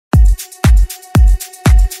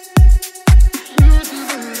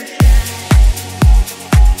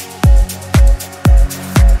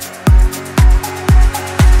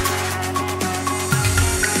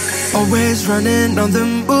Always running on the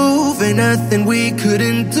move, ain't nothing we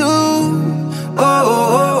couldn't do.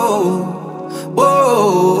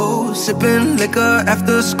 Whoa, sipping liquor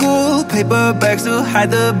after school, paper bags to hide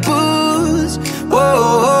the booze.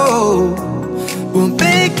 Whoa, we'll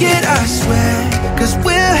make it, I swear, 'cause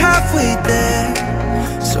we're halfway there.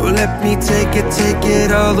 So let me take it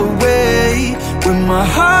all the way. With my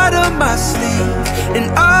heart on my sleeve, in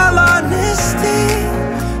all honesty,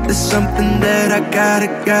 there's something that I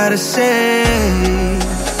gotta say.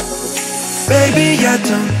 Baby, I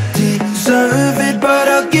don't deserve it, but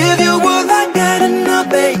I'll give you all I got and I'll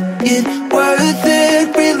make it worth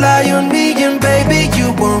it. Rely on me and baby, you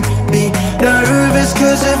won't be nervous,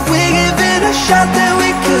 'cause if we give it a shot, then we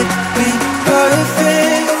could be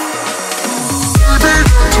perfect.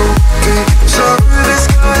 Service,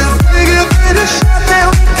 'cause if we give it a shot, then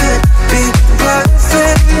we could be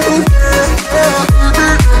perfect.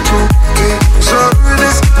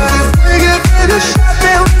 Service, 'cause if we give it a shot,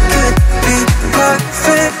 then we could be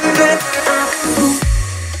perfect.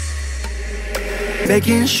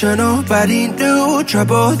 Making sure nobody knew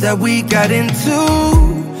trouble that we got into.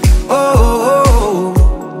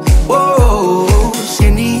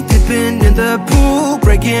 Skinny dipping in the pool,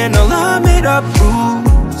 breaking all our made up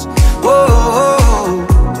rules.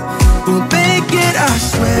 We'll make it, I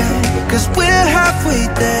swear, 'cause we're halfway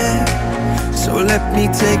there. So let me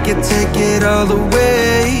take it all the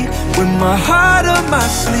way. With my heart on my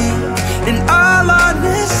sleeve, in all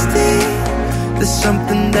honesty, there's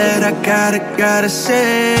something that I gotta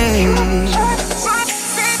say.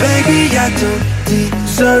 Baby, I don't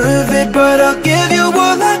deserve it, but I'll give you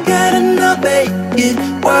all I got and I'll make it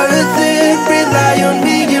worth it. Rely on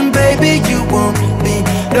me and baby, you won't be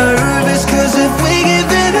nervous, 'cause if we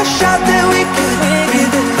give it a shot, then we could be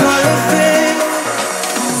perfect.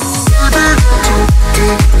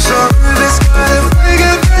 Service, 'cause if we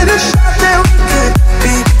give it a shot, then we could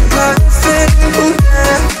be perfect.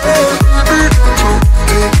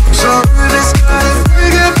 Service, 'cause if we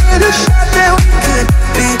give it a shot, then we could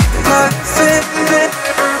be perfect.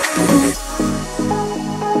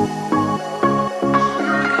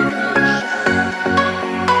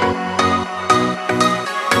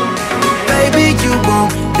 Baby, you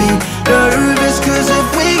won't be nervous, 'cause if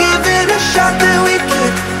we give it a shot, then we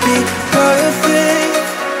could be perfect.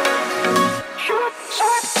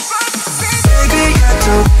 Baby, I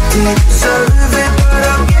don't deserve it, but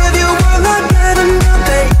I'll give you all I got and I'll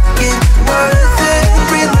make it worth it.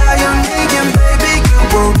 Rely on me and baby, you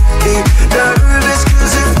won't be nervous,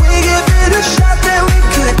 'cause if we give it a shot, then we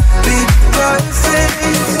could be perfect.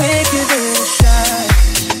 We give it a shot.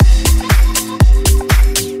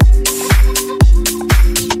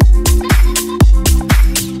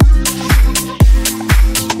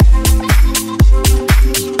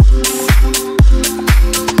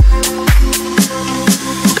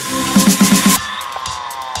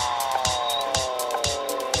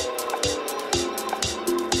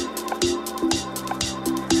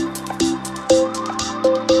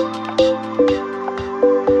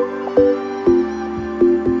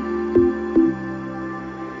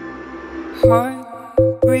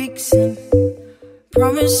 Heartbreaks and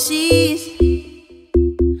promises,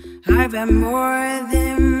 I've had more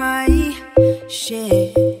than my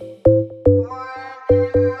share.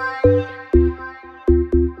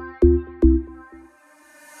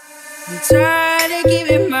 I'm tired of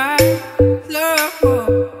giving my love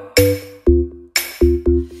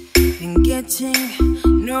and getting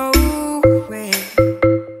nowhere.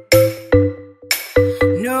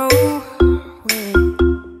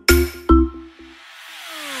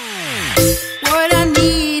 What I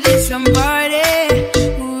need is somebody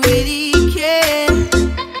who really cares.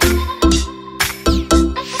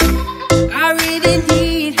 I really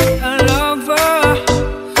need a lover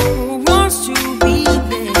who wants to be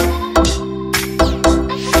there.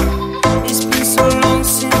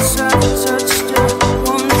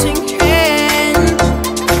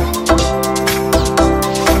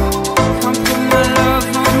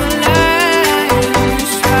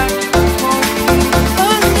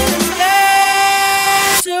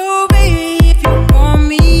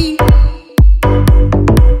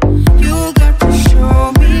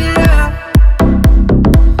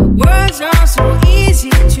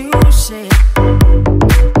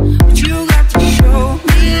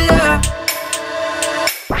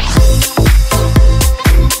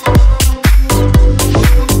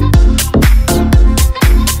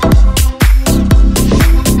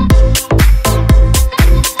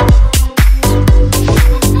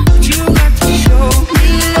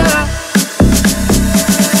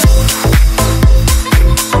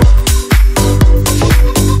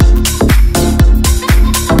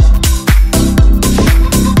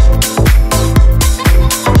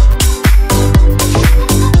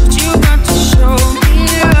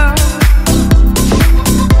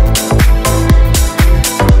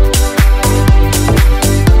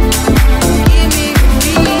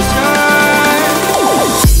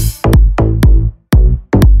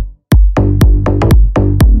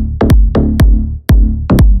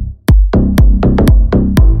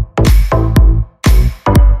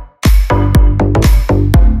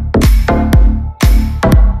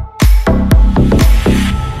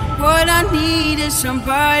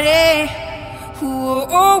 somebody who will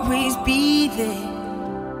always be there.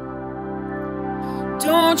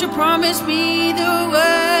 Don't you promise me the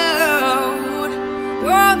world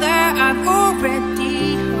that I've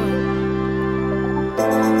already heard.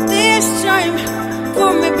 This time,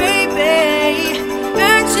 for me, baby,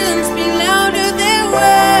 actions speak louder than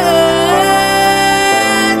words.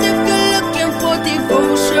 If you're looking for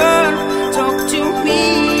devotion, talk to me.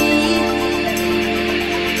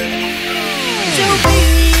 So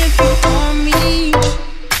baby, if you want me,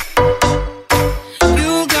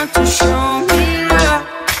 you got to show me love.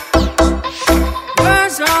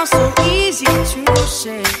 Words are so easy to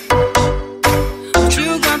say, but you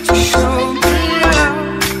got to show me love.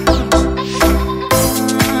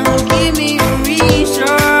 Give me a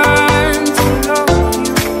reason to love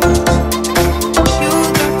you. You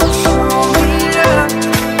got to show me love.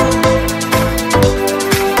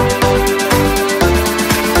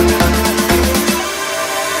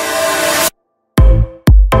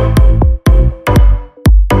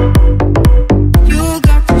 You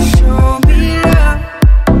got to show me love. You got to show me love.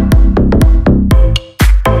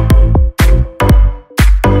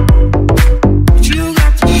 You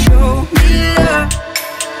got to show me love.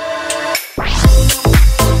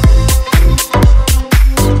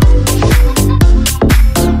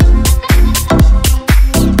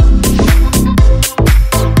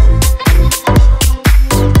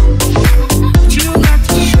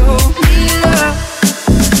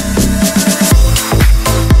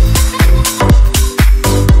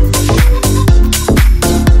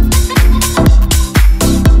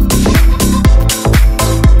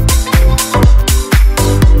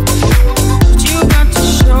 You got to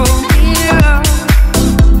show me love.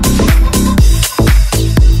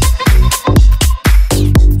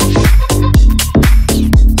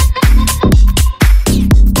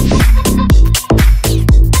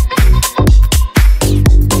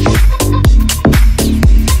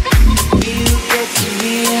 You get to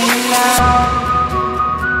hear me now.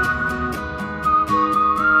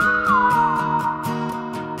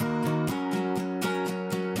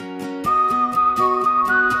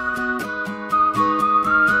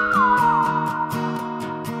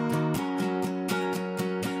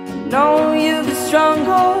 Know you get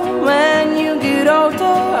stronger when you get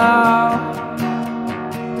older.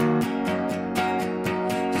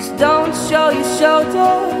 Just don't show your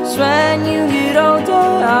shoulders when you get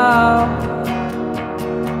older.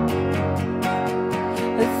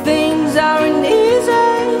 The things aren't easy,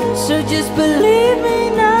 so just believe me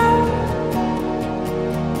now.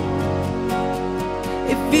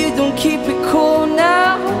 If you don't keep it cool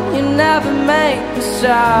now, you never make a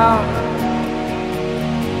sound.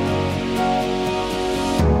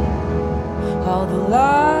 All the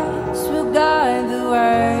lights will guide the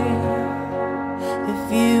way. If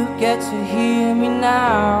you get to hear me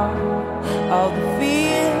now, all the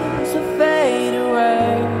fears will fade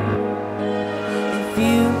away. If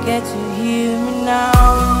you get to hear me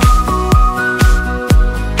now.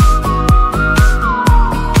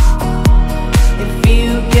 If you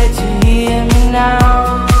get to hear me now.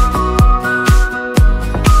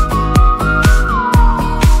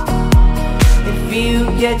 If you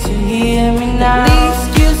get to hear me now. The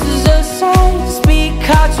excuses aside, speak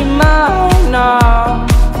out your mind now.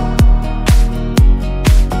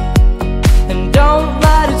 And don't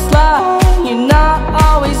let it slide, you're not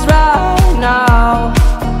always right now.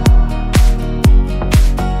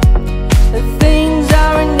 The things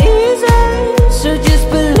aren't easy, so just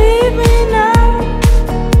believe me now.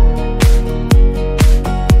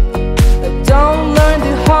 Don't learn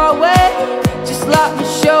the hard way, just let me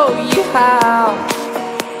show you how.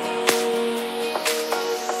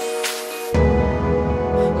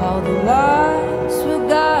 All the lights will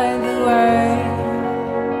guide the way.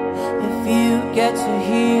 If you get to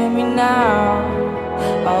hear me now,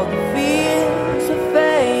 all the fears will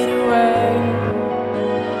fade away.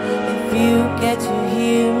 If you get to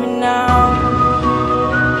hear me now.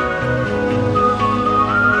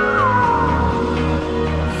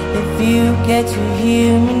 If you get to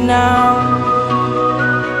hear me now.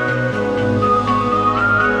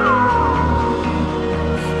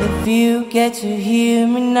 If you get to hear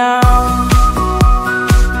me now.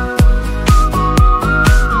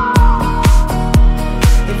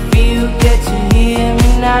 If you get to hear me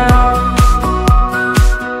now.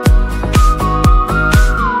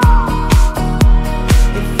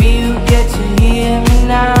 If you get to hear me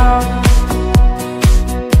now.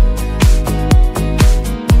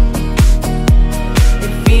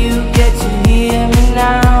 If you get to hear me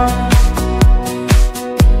now.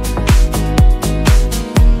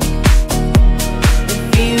 If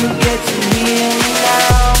you get to hear me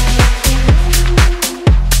now.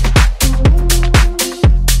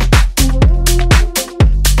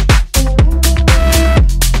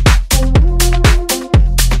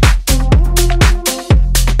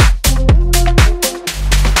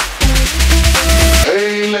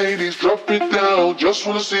 down, just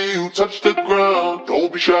wanna see you touch the ground.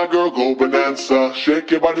 Don't be shy, girl, go bonanza.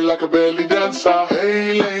 Shake your body like a belly dancer.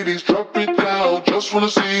 Hey ladies, drop it down, just wanna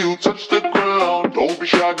see you touch the ground. Don't be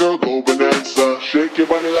shy, girl, go bonanza. Shake your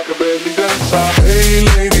body like a belly dancer. Hey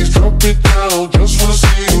ladies, drop it down, just wanna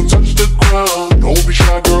see you touch the ground. Don't be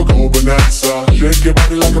shy, girl, go bonanza. Shake your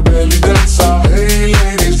body like a belly dancer. Hey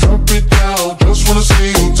ladies, drop it down, just wanna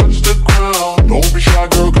see you touch the ground. Don't be shy,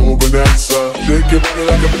 girl, go bonanza. Shake your body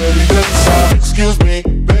like a belly dancer. Excuse me,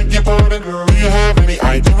 beg your pardon, girl. Do you have any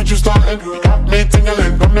idea what you starting? You got me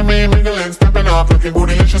tingling, come to me mingling, stepping off, looking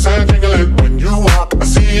bootylicious and jingling. When you walk, I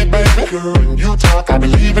see it, baby. Girl, when you talk, I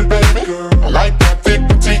believe it, baby. Girl, I like that thick,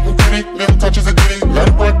 petite and pretty. Little touches of ditty, let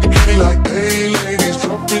it work the kitty. Like, hey ladies,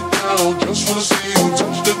 drop it down, just wanna see you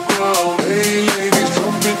touch the ground. Hey ladies,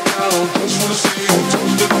 drop it down, just wanna see you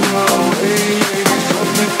touch the ground. Hey ladies,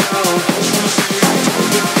 drop it down, just wanna see you touch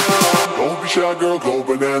the ground. Don't be shy, girl, go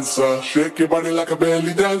bonanza. Shake your body like a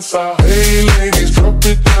belly dancer. Hey ladies, drop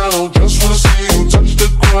it down, just wanna see you touch the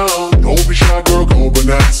ground. Don't be shy, girl, go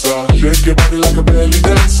bonanza. Shake your body like a belly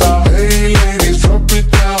dancer. Hey ladies, drop it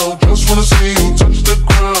down, just wanna see you touch the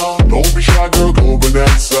ground. Don't be shy, girl, go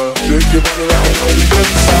bonanza. Shake your body like a belly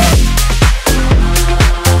dancer.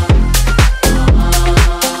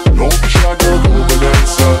 Don't be shy, girl, go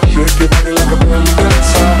bonanza. Shake your body like a belly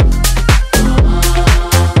dancer.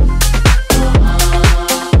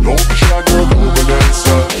 Don't be shy, girl, go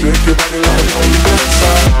bonanza. Shake your body like a belly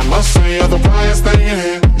dancer. I must say you're the brightest thing in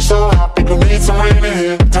here. You're so hot, people need some rain in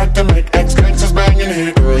here. Type to make ex-gangsters bang in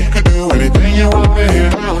here. Girl, you could do anything you want in here.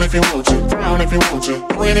 Down if you want to, down if you want to.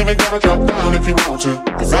 You ain't even gotta drop down if you want to.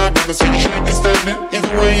 Cause I'd rather see you shake and stand it.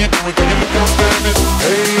 Either way you do it, then you look outstanding.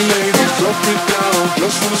 Hey ladies, drop it down,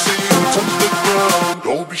 just wanna see you touch the ground.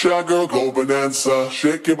 Don't be shy, girl, go bonanza.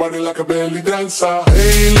 Shake your body like a belly dancer.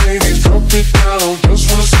 Hey ladies, drop it down, just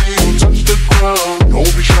wanna see you touch the ground.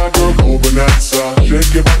 Don't be shy, girl, go bonanza.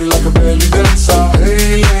 Shake your body like a belly dancer.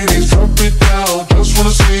 Hey ladies, drop it down, just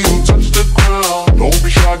wanna see you touch the ground. Don't be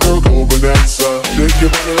shy, girl, go bonanza. Shake your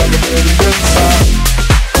body like a belly dancer.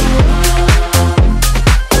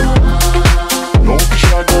 Don't be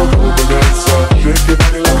shy, girl, go bonanza. Shake your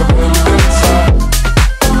body like a belly dancer.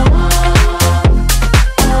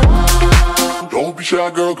 Don't be shy,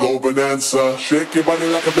 girl, go bonanza. Shake your body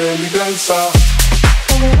like a belly dancer.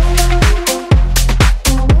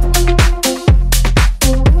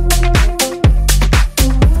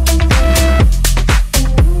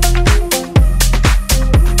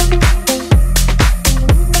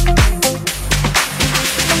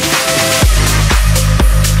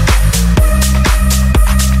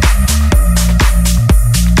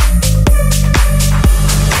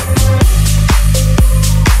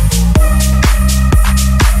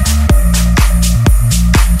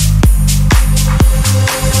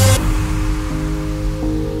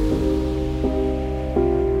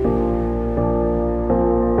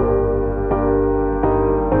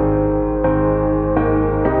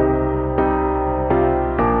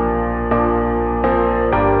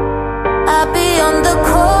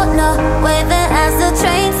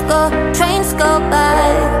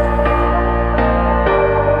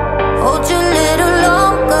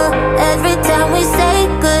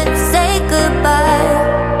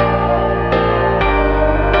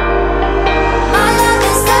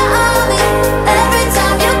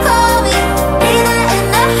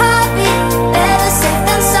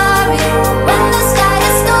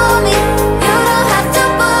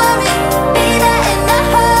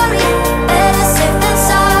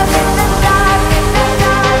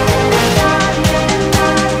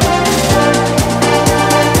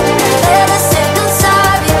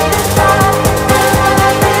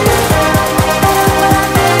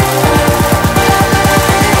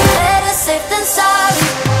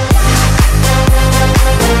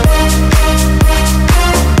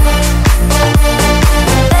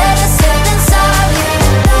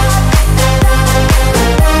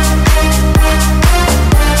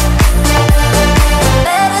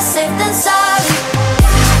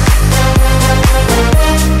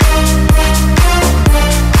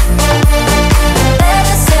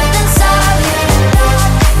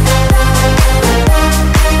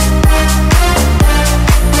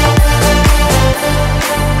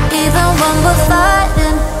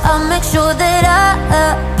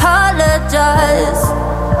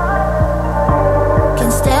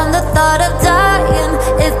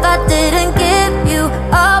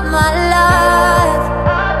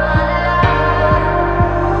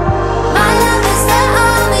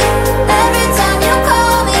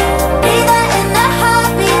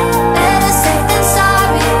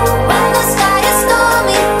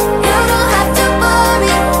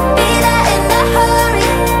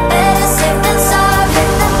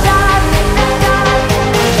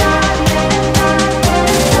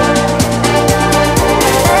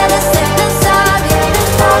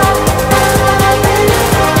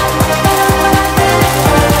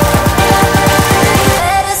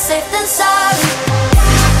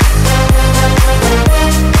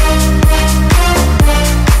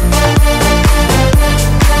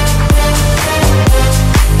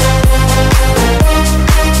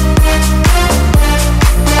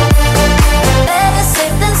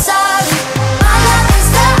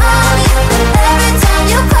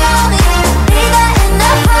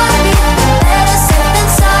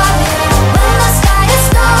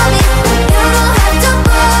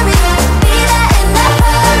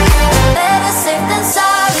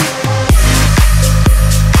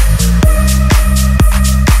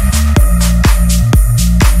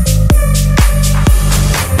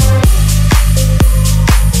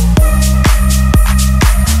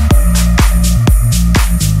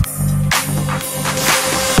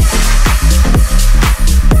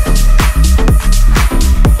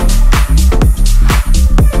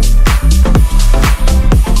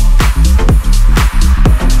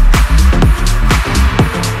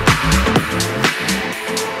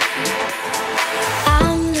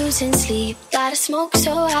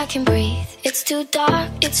 It's too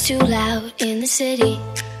dark, it's too loud in the city.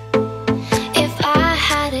 If I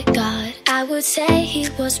had a god, I would say he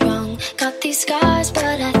was wrong. Got these scars,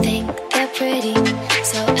 but I think they're pretty.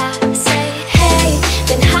 So I say, hey,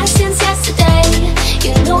 been high since yesterday.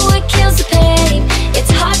 You know it kills the pain.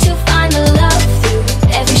 It's hard to find the love through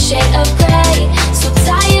every shade of gray. So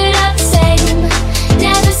tired of the same,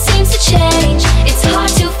 never seems to change. It's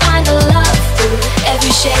hard to find the love through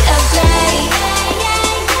every shade of gray.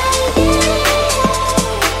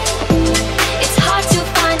 It's hard to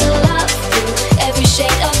find the love through every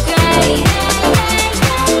shade of gray.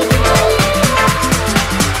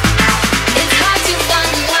 It's hard to find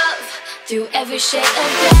the love through every shade of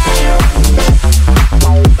gray.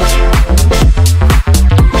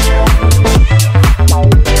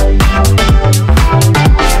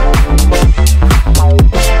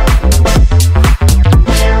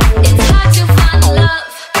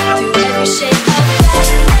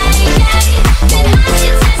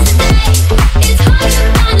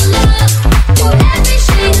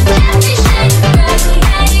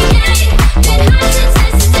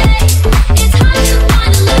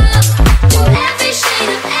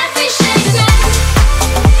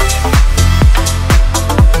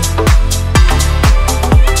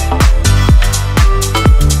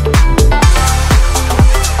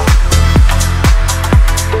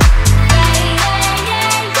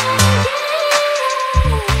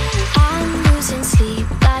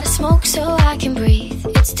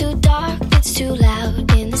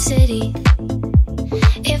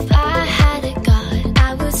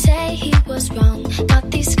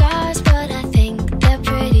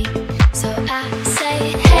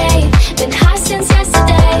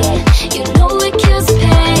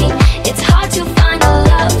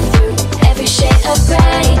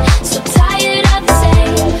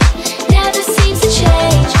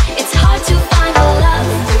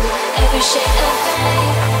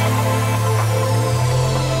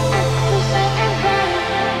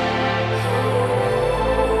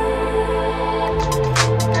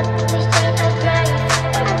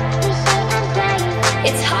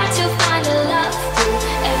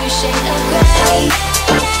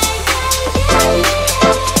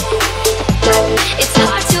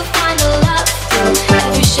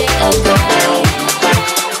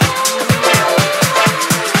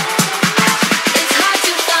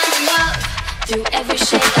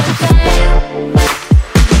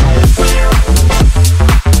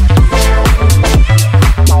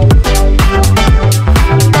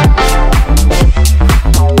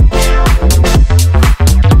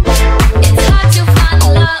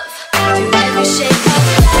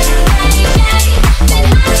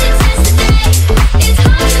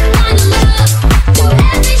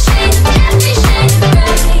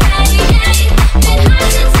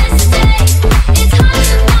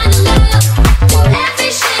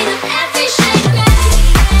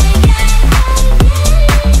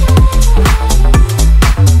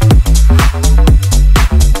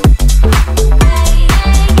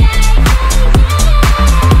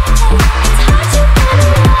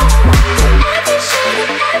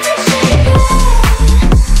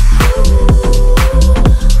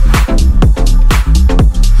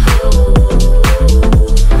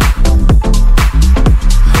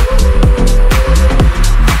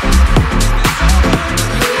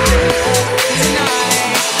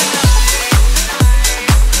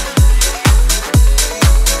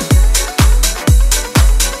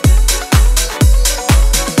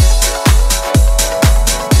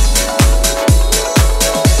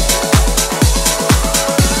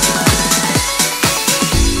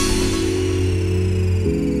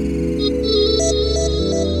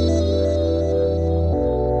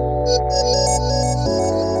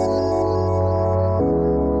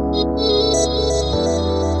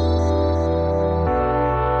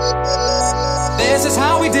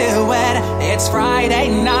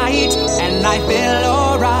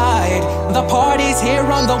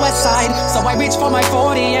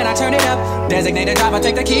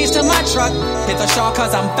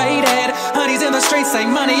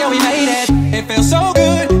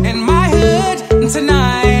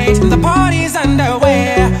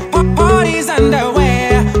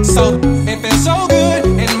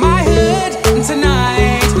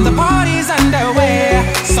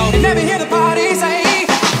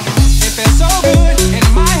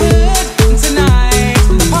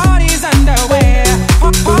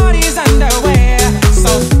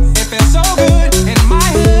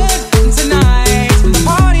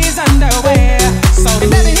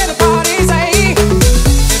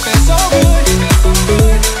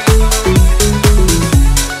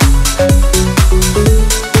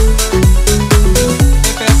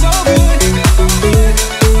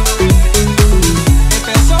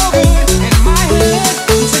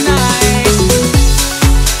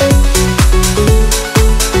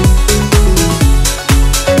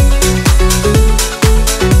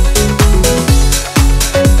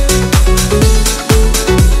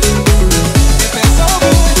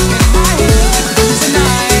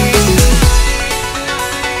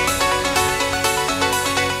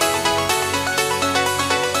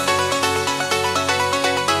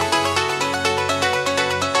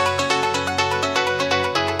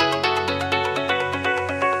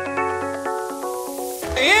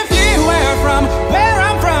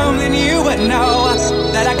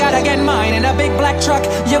 get mine in a big black truck.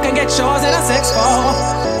 You can get yours in a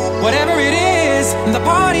 6-4. Whatever it is, the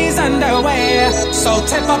party's underway. So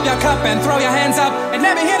tip up your cup and throw your hands up and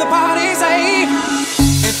let me hear the party say,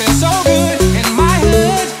 it feels so good in my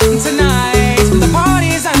hood tonight. The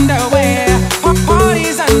party's underway.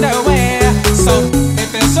 Party's underway. So it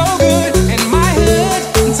feels so good in my hood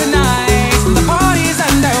tonight. The party's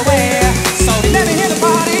underway. So let me hear the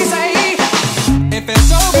party say, it feels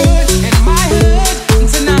so good in my hood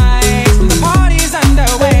tonight. The party's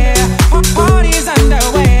underway. Party's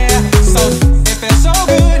underway. So it feels so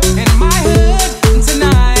good in my hood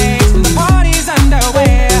tonight. The party's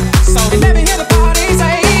underway. So let me hear the party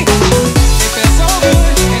say, it feels so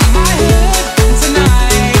good in my hood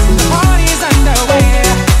tonight. The party's underway.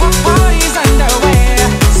 Party's underway.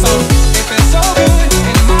 So it feels so good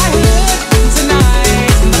in my hood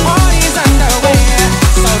tonight. The party's underway.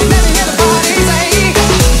 So let me hear the party say.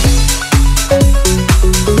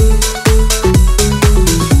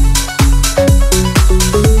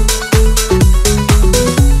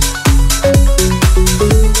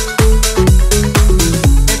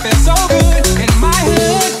 It feels so good in my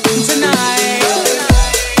hood tonight.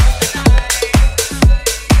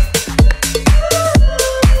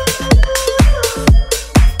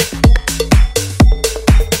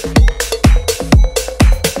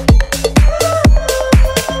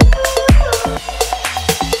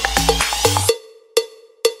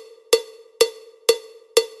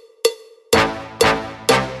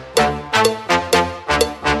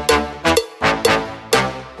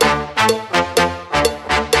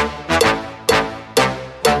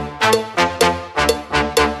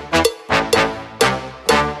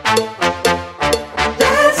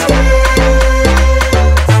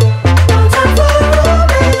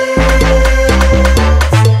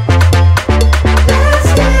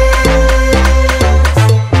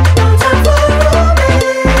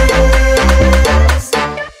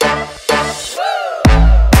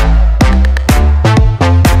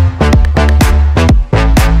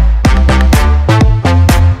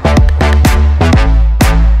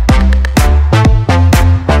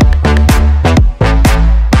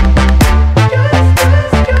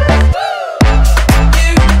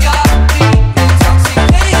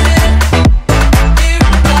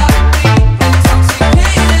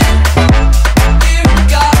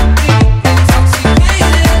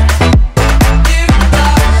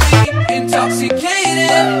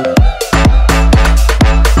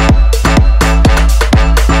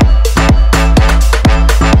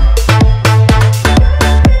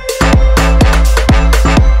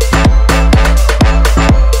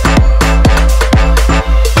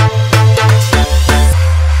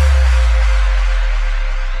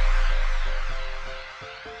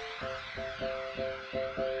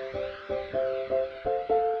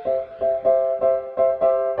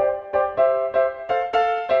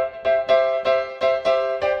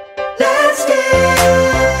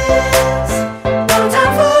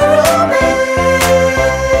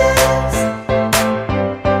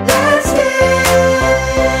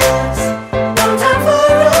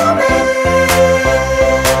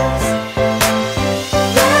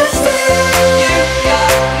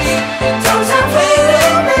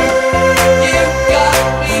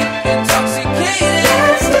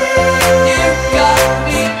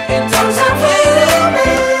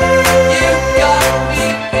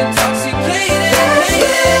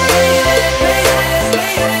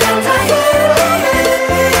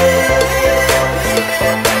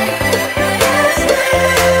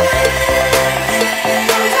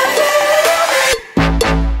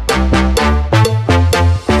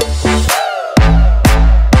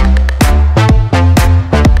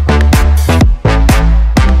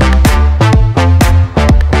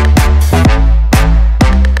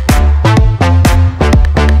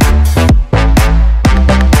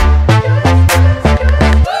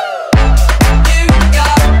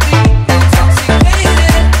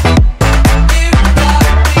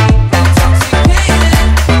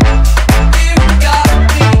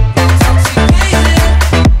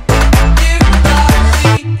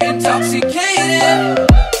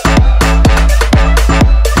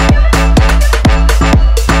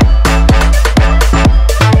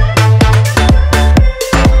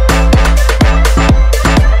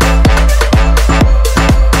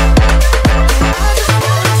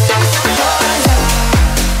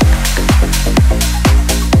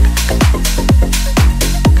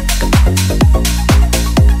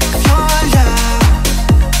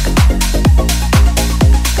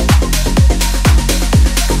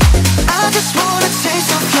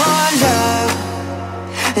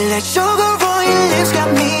 That sugar on your lips got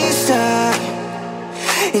me stuck,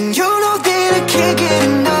 and you know that I can't get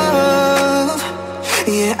enough.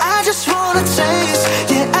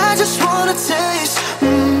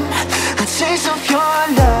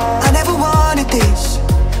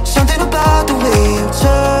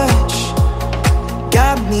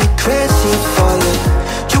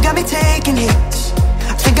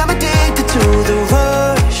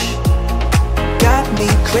 me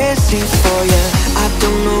crazy for you. I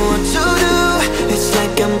don't know what to do. It's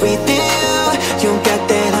like I'm breathing you. You got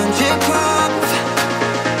that 100 proof.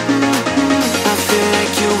 I feel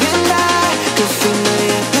like you and I could feel my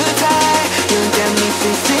appetite. You got me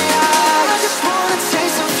chasing high. I just wanna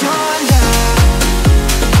taste of your love.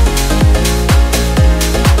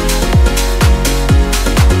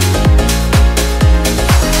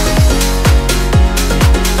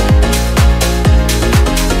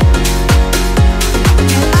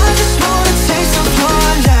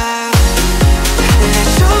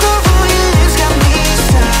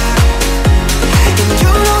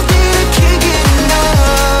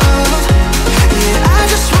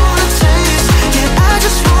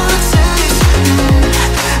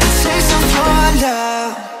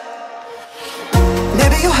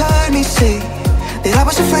 That I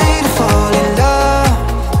was afraid to fall in love,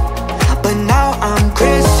 but now I'm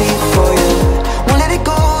crazy for you. Won't let it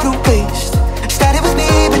go to waste. Started with me,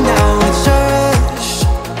 but now it's us,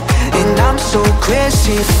 and I'm so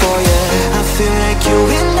crazy for you. I feel like you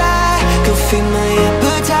and I could feel my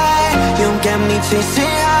appetite. You got me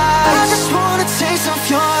chasing high. I just wanna taste of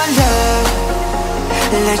your love.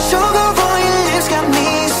 Like sugar on your lips got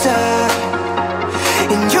me stuck,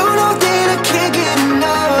 and you know that I can't get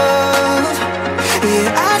enough.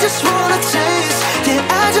 Yeah, I just wanna taste.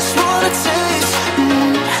 Yeah, I just wanna taste.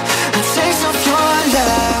 A taste of your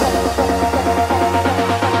love.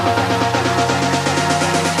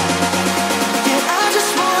 Yeah, I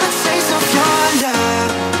just wanna taste of your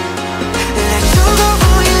love. Like sugar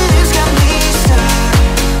on your lips got me stuck,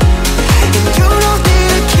 and you know that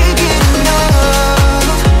I can't get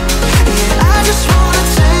enough. Yeah, I just wanna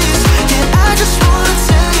taste. Yeah, I just wanna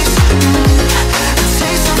taste. A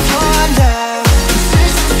taste of your love.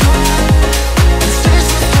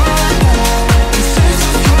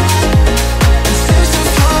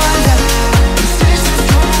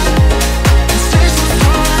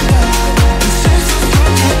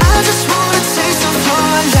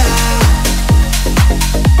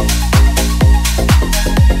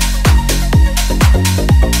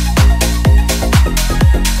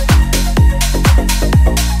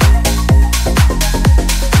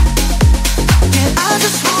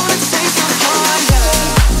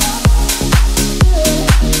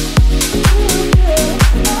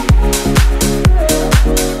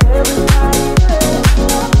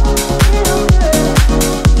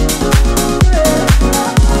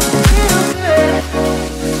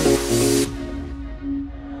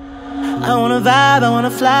 I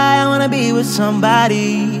wanna fly, I wanna be with somebody.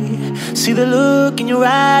 See the look in your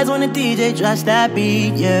eyes when the DJ drops that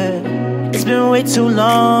beat, yeah. It's been way too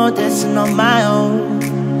long dancing on my own.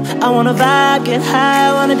 I wanna vibe, get high,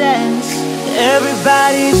 I wanna dance.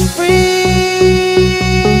 Everybody's free,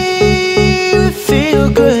 we feel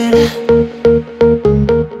good.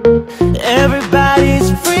 Everybody's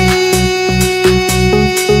free,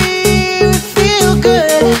 we feel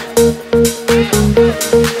good.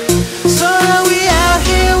 So now we out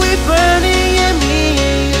here, we burning, and me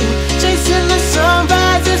and you chasing the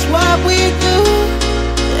sunrise is what we do.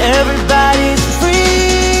 Everybody's free,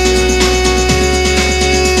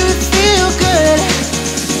 we feel good.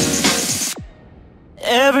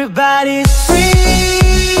 Everybody's free,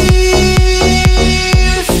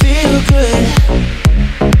 we feel good.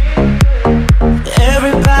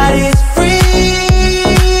 Everybody's free,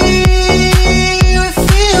 we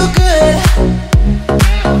feel good.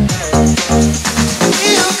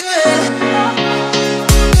 Feel good,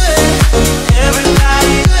 good.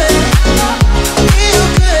 Everybody good. Feel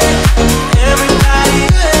good. Everybody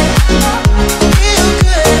good. Feel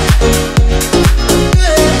good,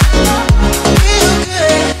 good. Feel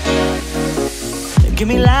good. Give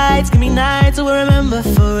me lights, give me nights, so we'll remember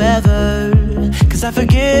forever. 'Cause I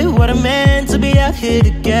forget what it meant to be out here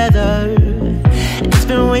together. It's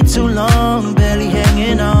been way too long, barely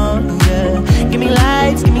hanging on, yeah. Give me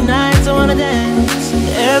lights, give me nights, I wanna dance.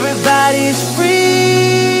 Everybody's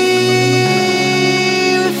free,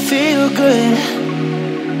 we feel good.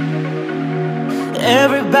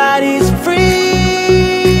 Everybody's free,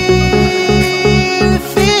 we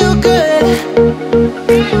feel good.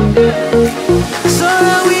 So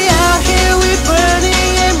now we out here, we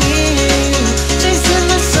burning, and me and you chasing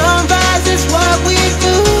the sunrise is what we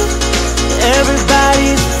do.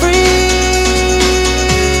 Everybody's free,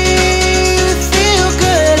 feel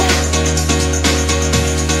good,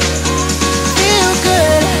 feel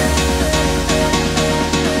good.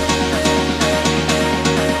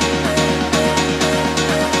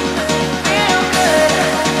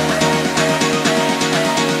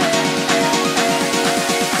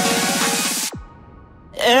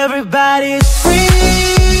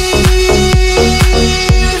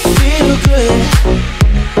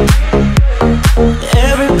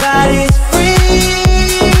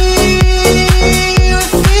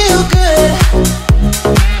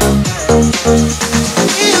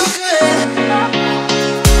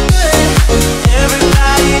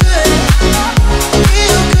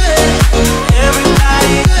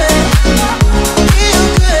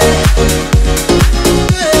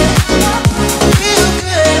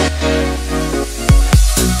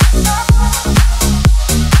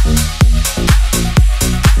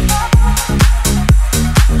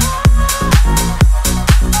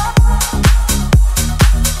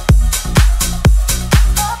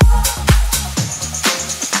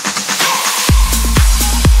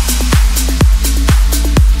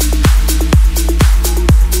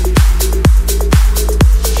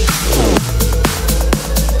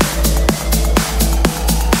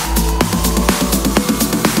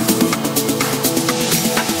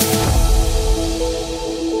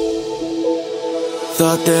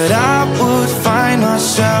 Thought that I would find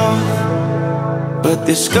myself, but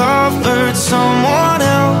discovered someone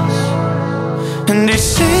else. And they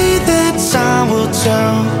say that time will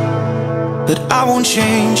tell, but I won't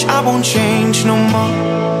change no more.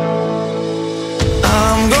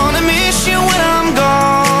 I'm gonna miss you when I'm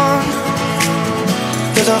gone,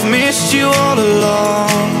 'cause I've missed you all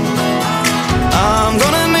along. I'm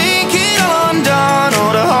gonna make it undone,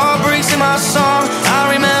 all the heartbreaks in my song I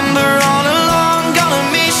remember all along. Gonna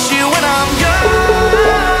miss you when I'm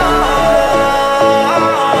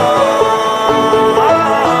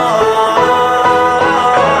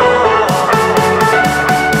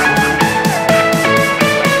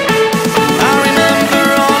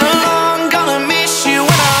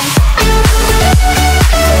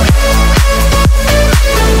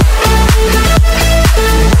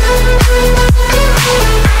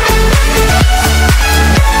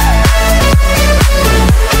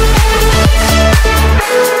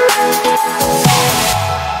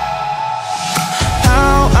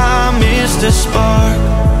the spark,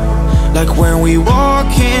 like when we walk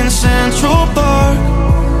in Central Park.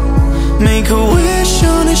 Make a wish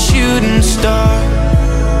on a shooting star,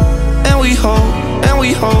 and we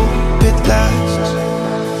hope it lasts.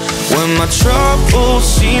 When my troubles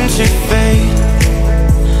seem to fade,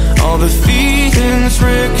 all the feelings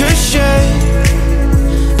ricochet,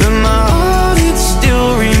 but my heart, it still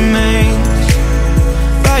remains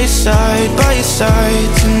by your side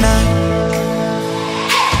tonight.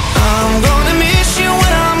 I'm gonna miss you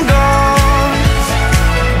when I'm gone,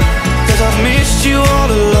 'cause I've missed you all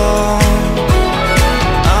along.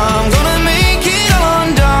 I'm gonna make it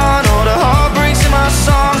undone, all the heartbreaks in my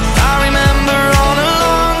song I remember all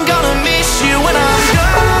along. Gonna miss you when I'm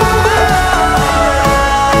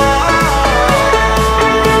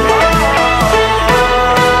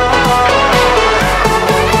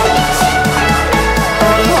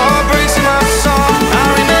all the heartbreaks in my song I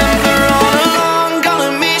remember all along. Gonna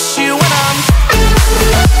miss you when I'm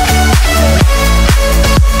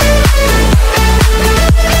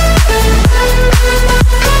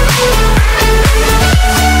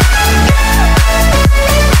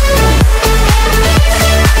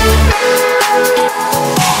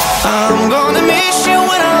gonna miss you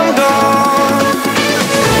when I'm gone,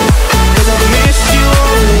 'cause I've missed you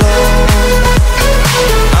all along.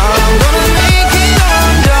 I'm gonna make it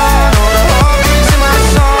undone, all the heartbreaks in my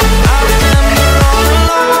song I remember all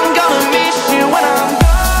along. Gonna miss you when I'm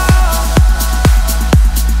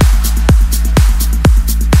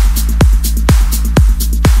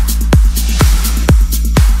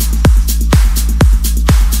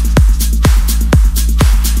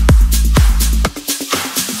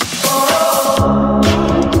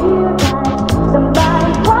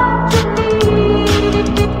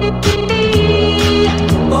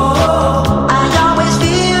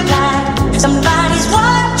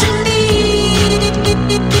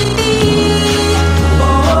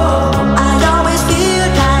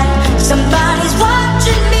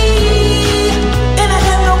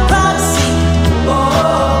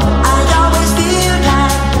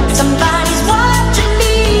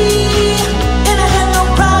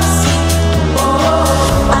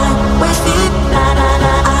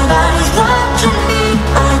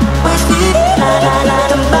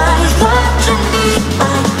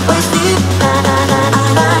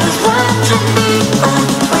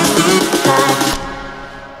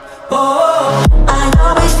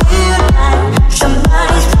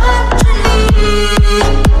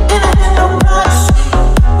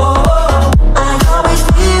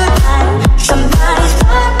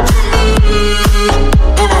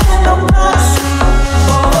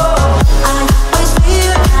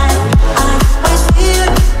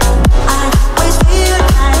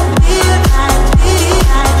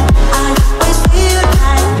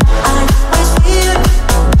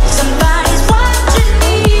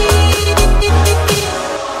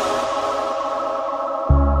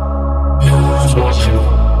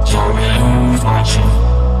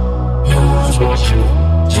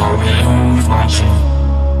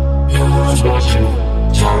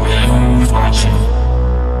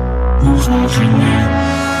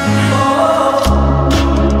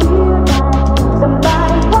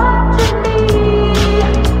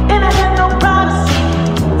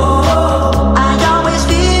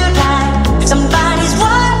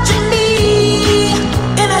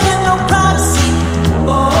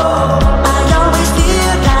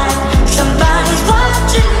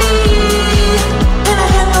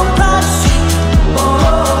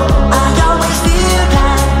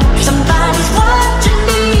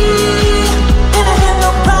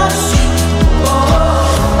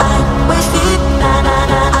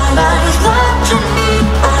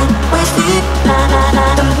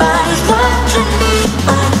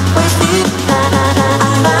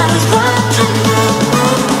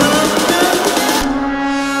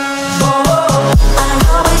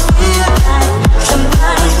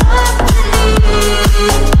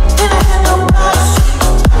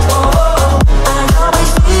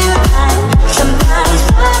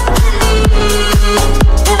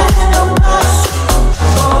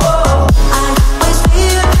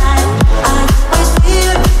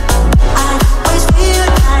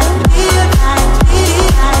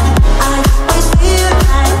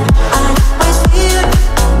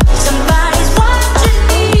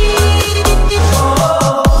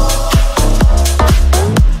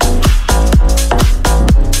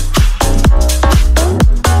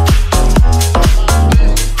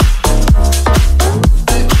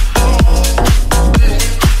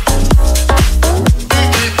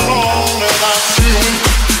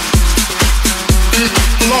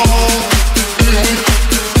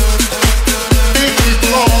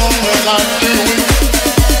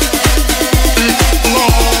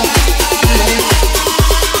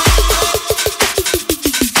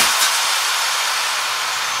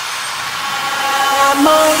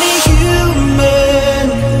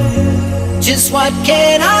Just what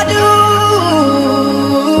can I do?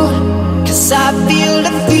 'Cause I feel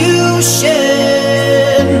the fusion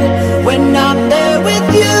when I'm there with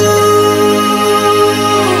you.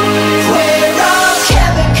 We're all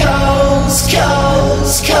chemicals,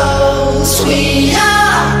 we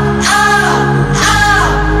are.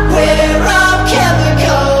 We're all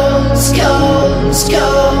chemicals,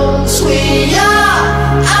 we are.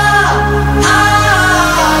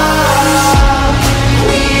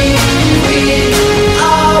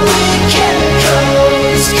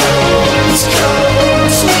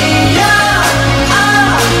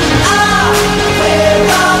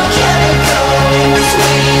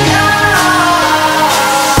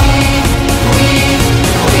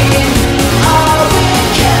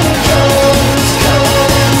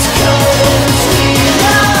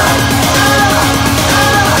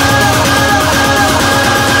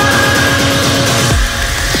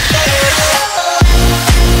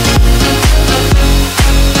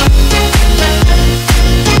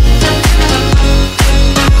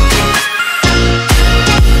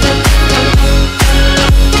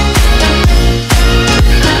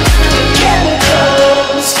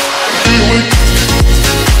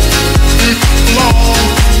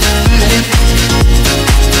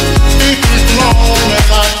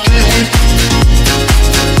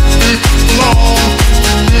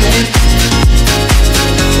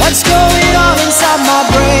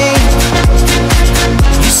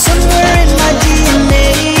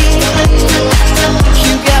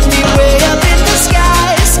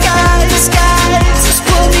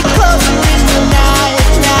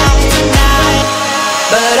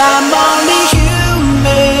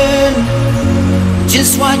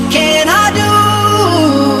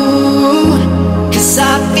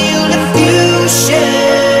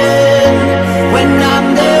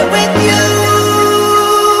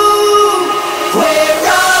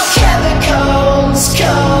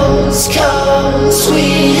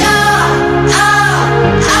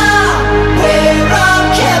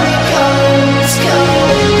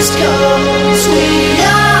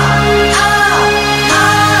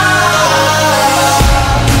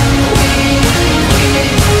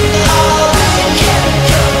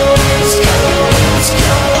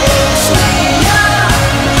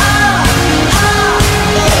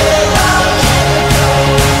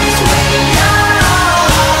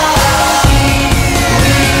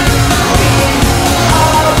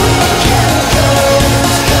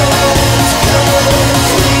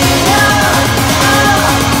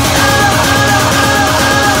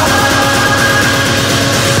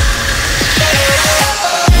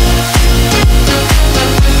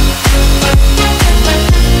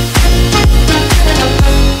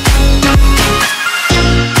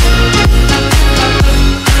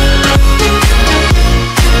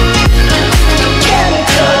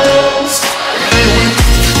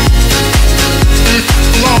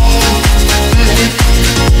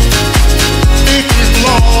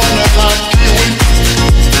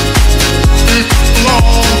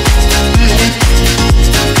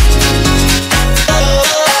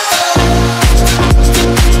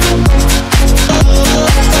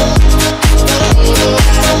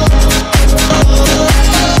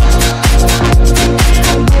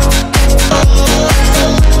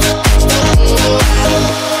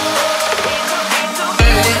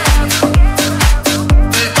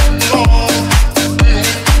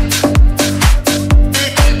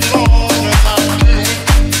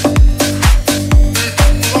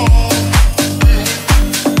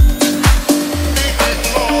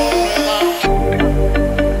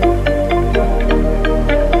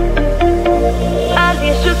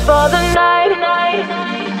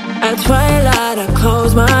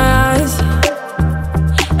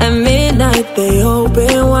 They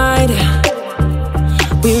open wide.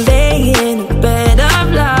 We lay in a bed of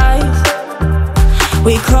lies.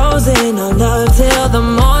 We closing our love till the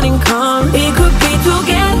morning comes. We could be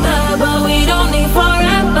together, but we don't need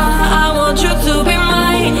forever. I want you to be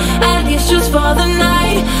mine, at least just for the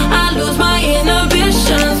night. I lose my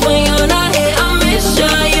inhibitions when you're not here. I miss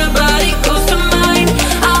you, your body goes to mine.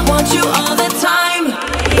 I want you all the time.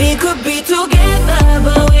 We could be together,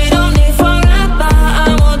 but we don't need forever. I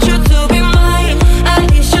want you to be mine, at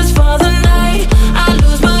least just for the night. I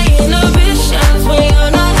lose my inhibitions when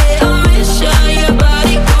you're not here. I miss you, your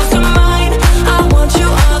body goes to mine. I want you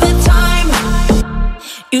all the time.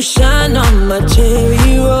 You shine on my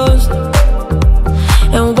cherry rose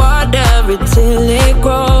and water it till it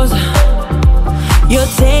grows.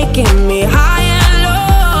 You're taking me high and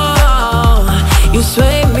low. You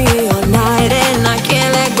sway me all night and I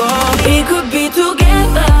can't let go. We could be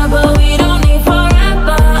together, but we don't need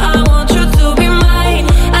forever. I want you to be mine,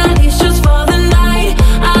 at least just for the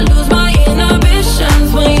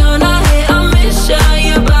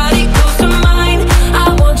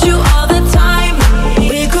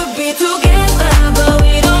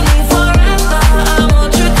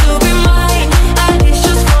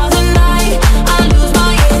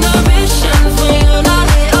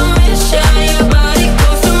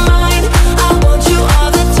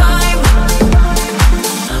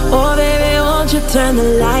turn the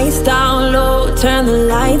lights down low, turn the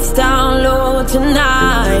lights down low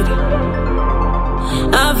tonight.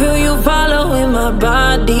 I feel you following my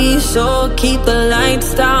body, so keep the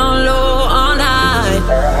lights down low all night.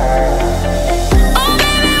 Oh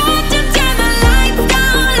baby, won't you turn the lights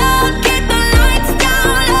down low, keep the lights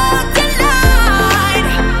down low tonight.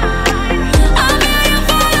 I feel you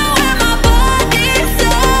following my body,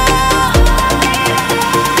 so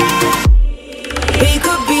we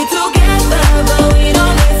could be together, but we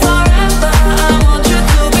don't live forever. I want you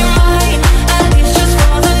to be mine, at least just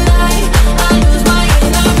for the night. I lose my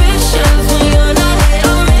inhibitions when you're not here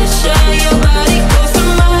on mission. Your body goes to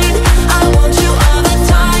mine. I want you all the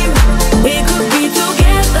time. We could be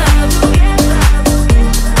together.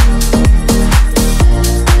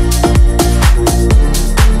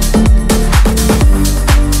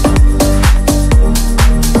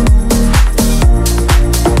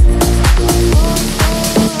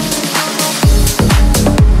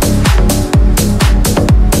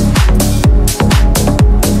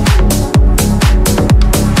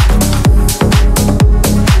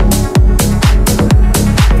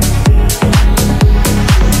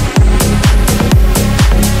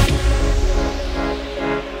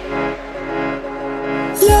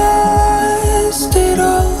 Lost it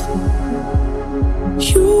all.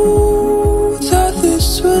 You thought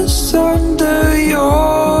this was under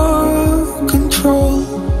your control.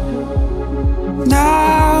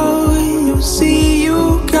 Now you see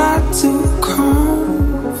you got too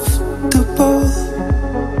comfortable.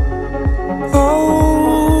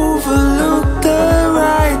 Overlook the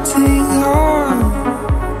writing on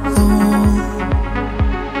the wall.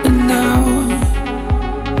 And now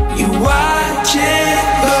you watch it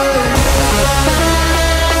burn.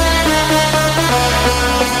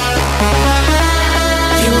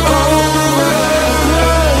 You overwork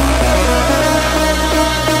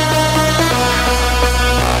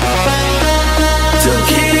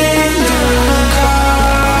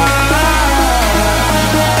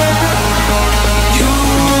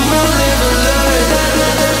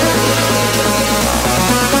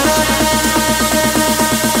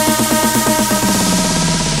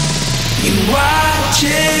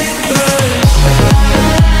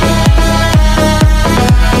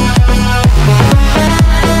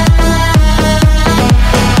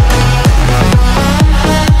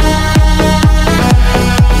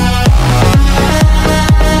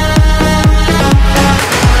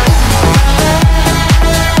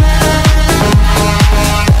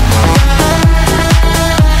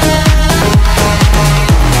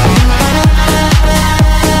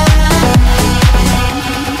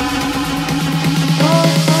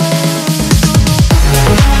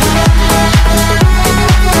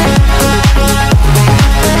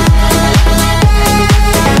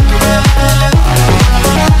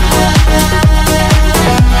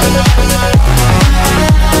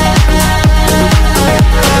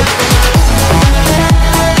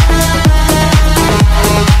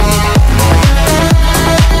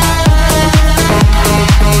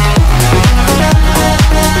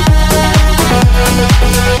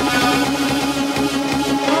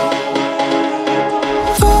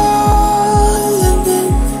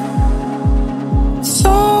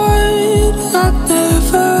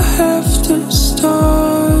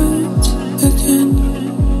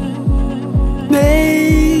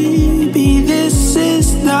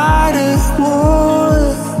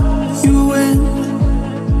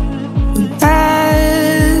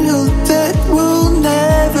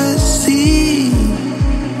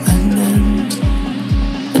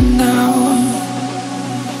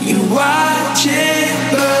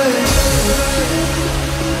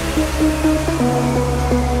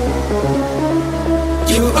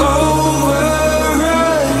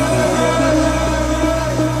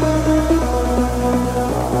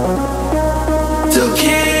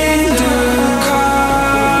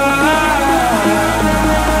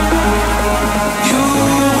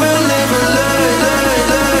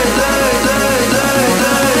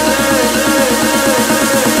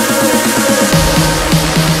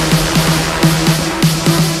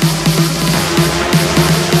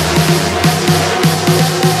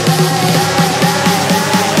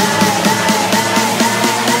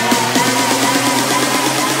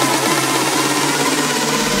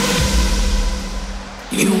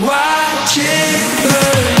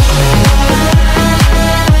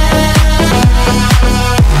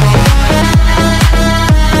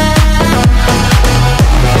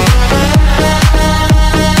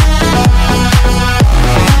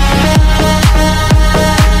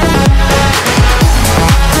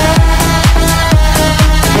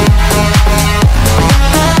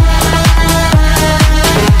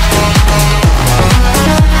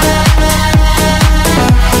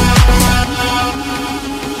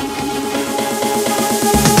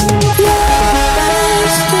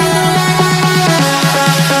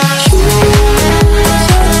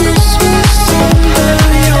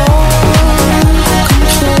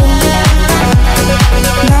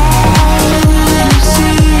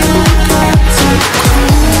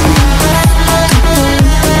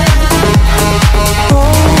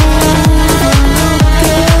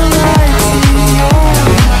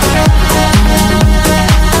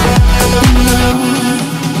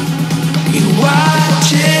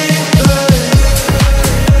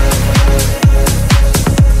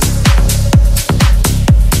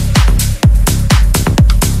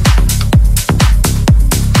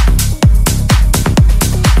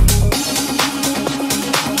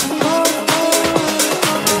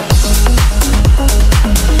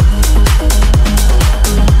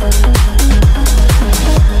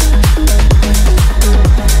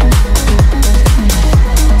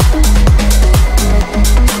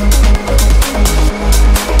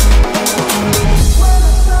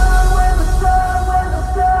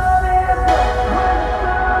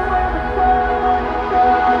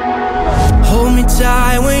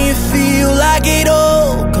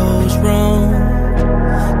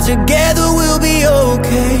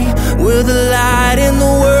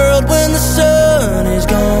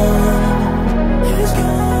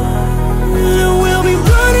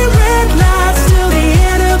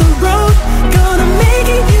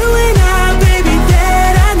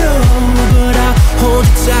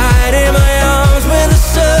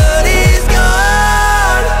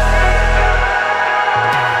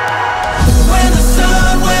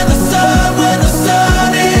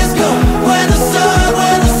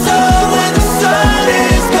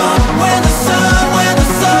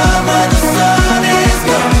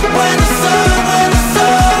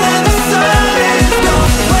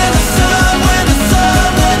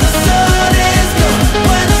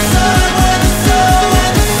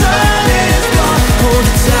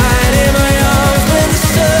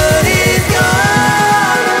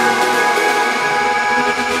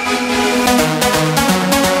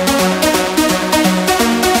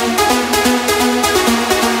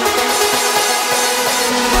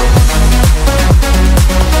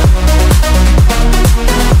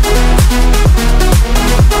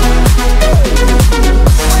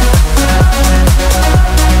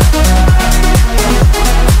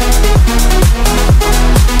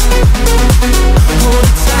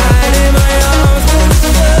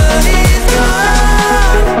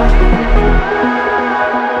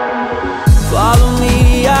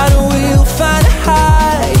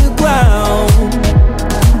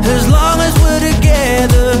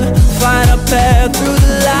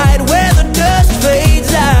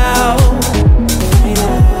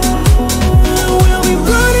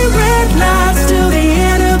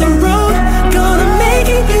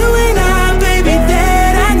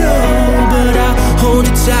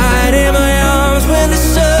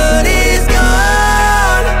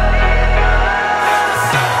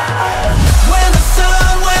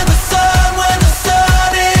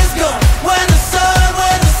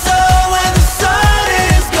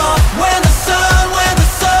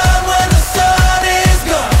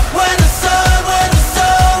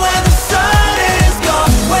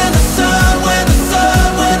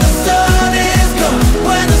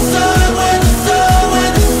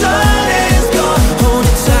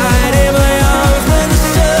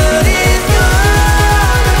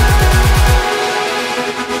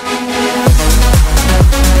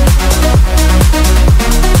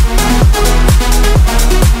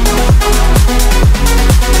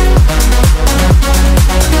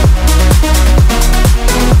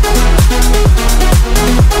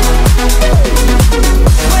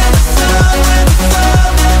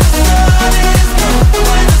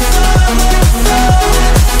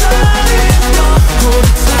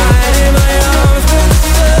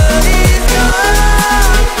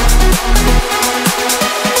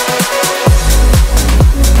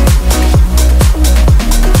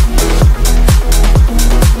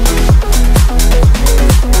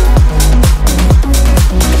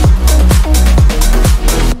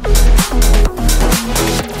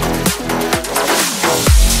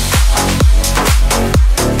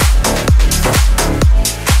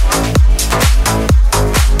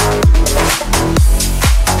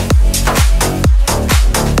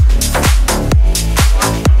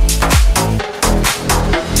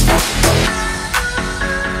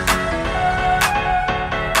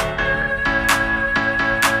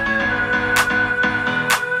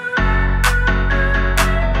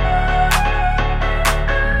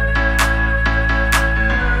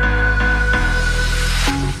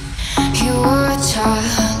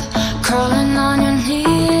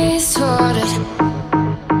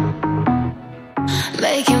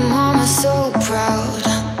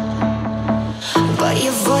but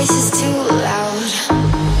your voice is too loud.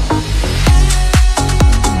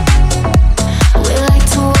 We like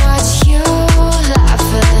to watch you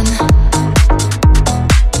laughing,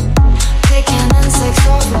 picking insects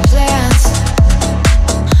over plants.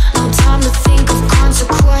 No time to think of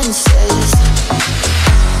consequences.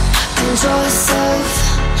 Control yourself,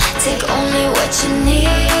 take only what you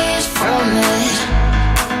need from it.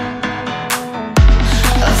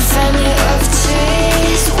 A family of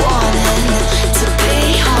trees wanting to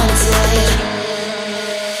be haunted.